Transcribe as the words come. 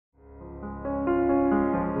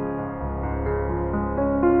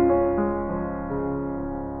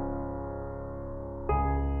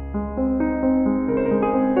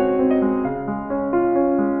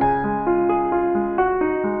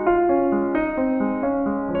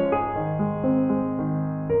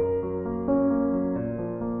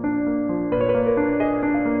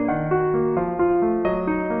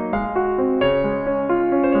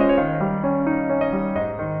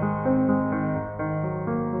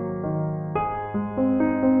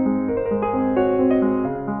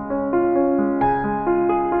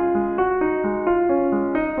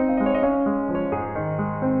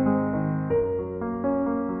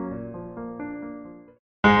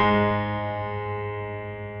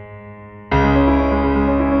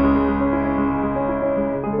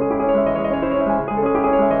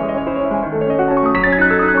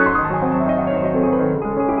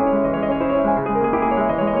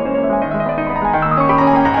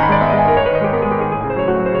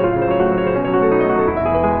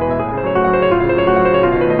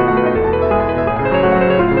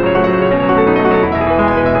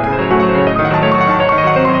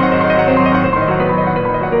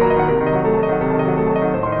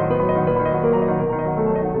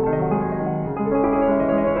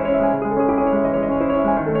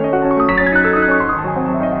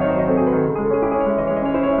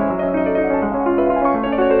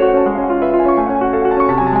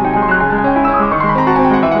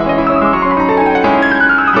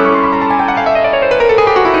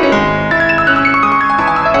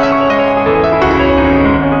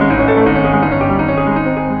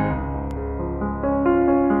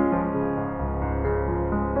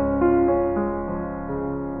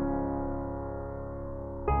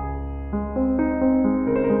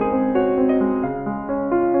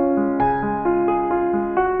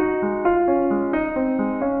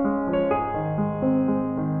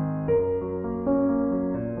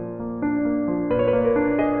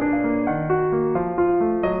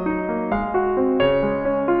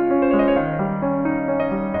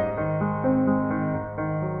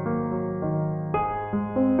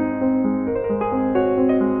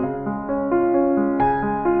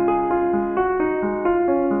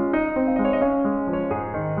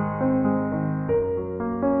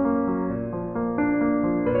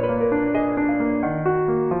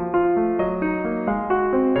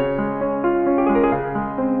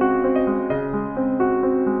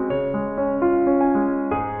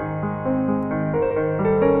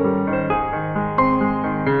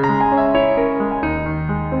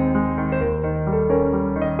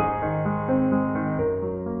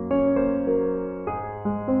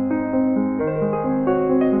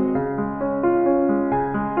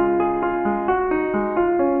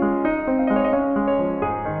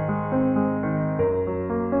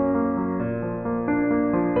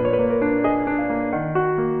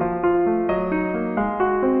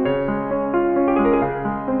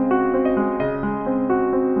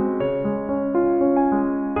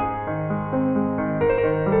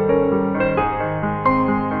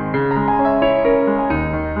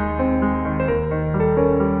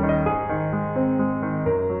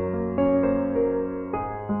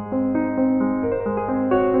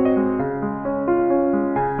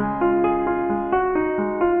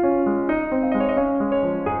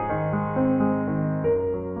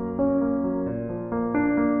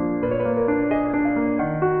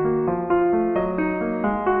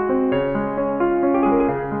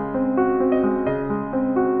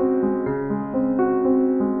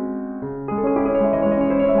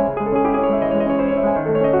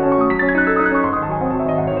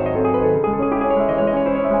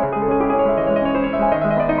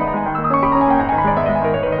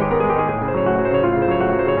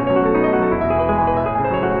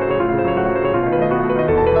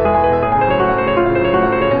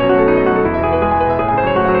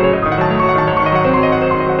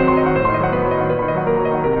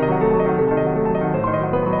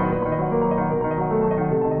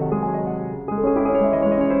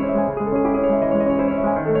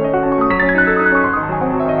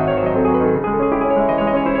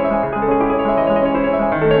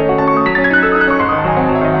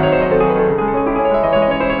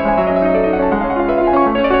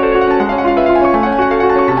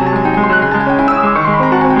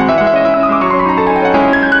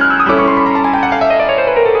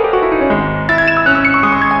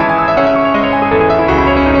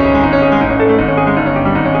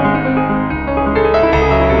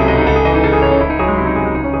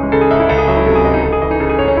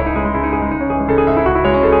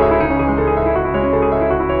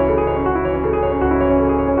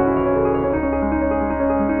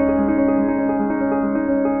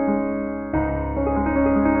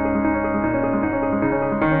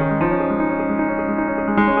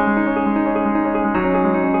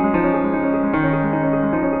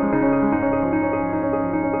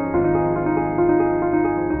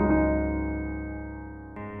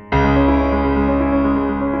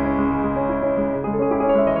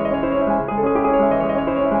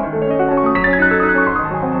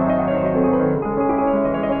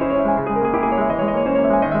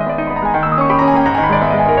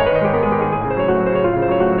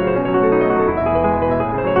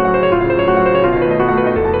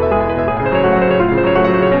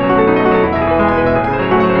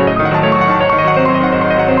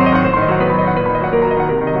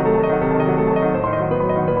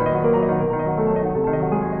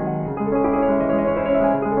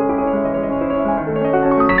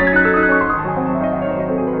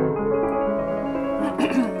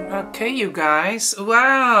you guys.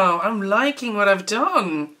 Wow, I'm liking what I've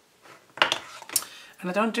done. And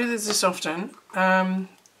I don't do this often.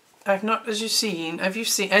 I've not, as you've seen,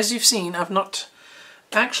 I've not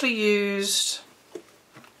actually used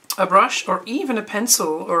a brush or even a pencil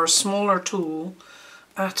or a smaller tool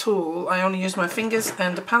at all. I only use my fingers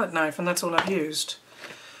and a palette knife, and that's all I've used.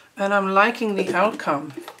 And I'm liking the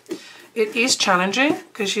outcome. It is challenging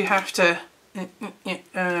because you have to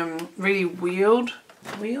really wield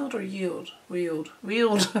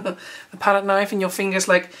the palette knife in your fingers.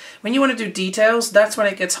 Like when you want to do details, that's when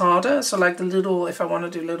it gets harder. So like the little, if I want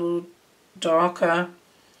to do little darker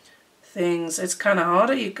things, it's kind of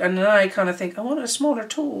harder. And then I kind of think I want a smaller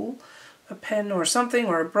tool, a pen or something,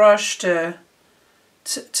 or a brush to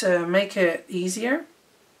make it easier.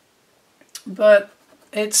 But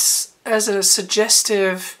it's, as a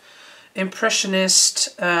suggestive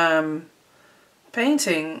impressionist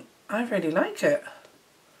painting, I really like it.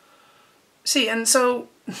 See, and so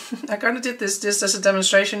I kind of did this just as a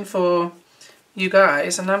demonstration for you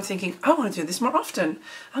guys, and I'm thinking, I want to do this more often.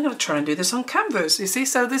 I'm going to try and do this on canvas, you see.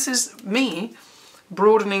 So this is me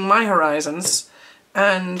broadening my horizons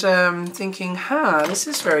and thinking, this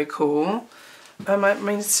is very cool. I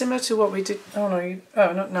mean, similar to what we did. Oh no,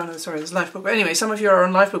 sorry, there's Lifebook. But anyway, some of you are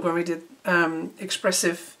on Lifebook when we did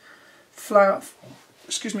expressive flowers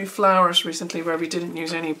recently, where we didn't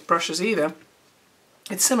use any brushes either.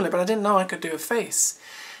 It's similar, but I didn't know I could do a face.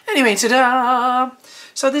 Anyway, ta-da!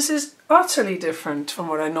 So this is utterly different from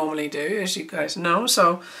what I normally do, as you guys know.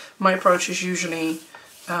 So my approach is usually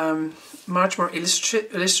much more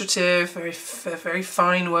illustrative, very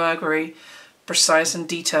fine work, very precise and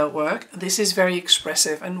detailed work. This is very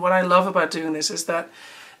expressive, and what I love about doing this is that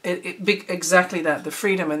exactly that, the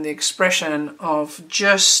freedom and the expression of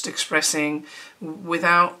just expressing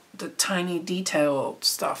without the tiny detailed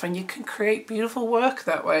stuff, and you can create beautiful work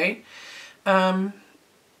that way.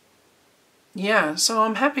 Yeah, so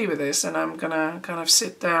I'm happy with this, and I'm gonna kind of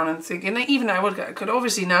sit down and think. And even I could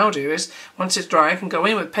obviously now do is, once it's dry, I can go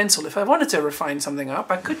in with pencil. If I wanted to refine something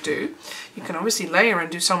up, I could do. You can obviously layer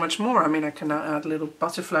and do so much more. I mean, I can now add a little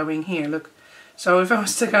butterfly wing here, look. So if I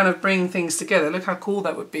was to kind of bring things together, look how cool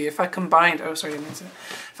that would be if I combined,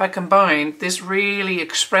 if I combined this really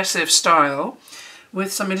expressive style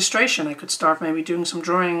with some illustration. I could start maybe doing some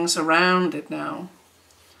drawings around it now.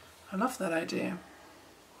 I love that idea.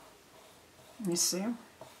 You see?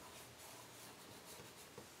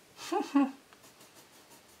 I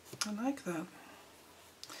like that.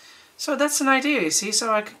 So that's an idea, you see,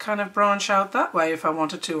 so I could kind of branch out that way if I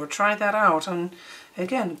wanted to, or try that out, and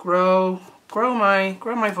again, grow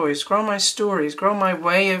my voice, grow my stories, grow my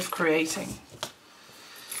way of creating.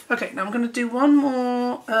 Okay, now I'm going to do one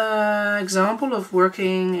more example of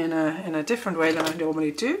working in a different way than I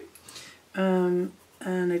normally do, and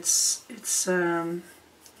it's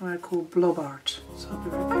what I call blob art. So I'll be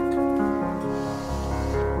right back.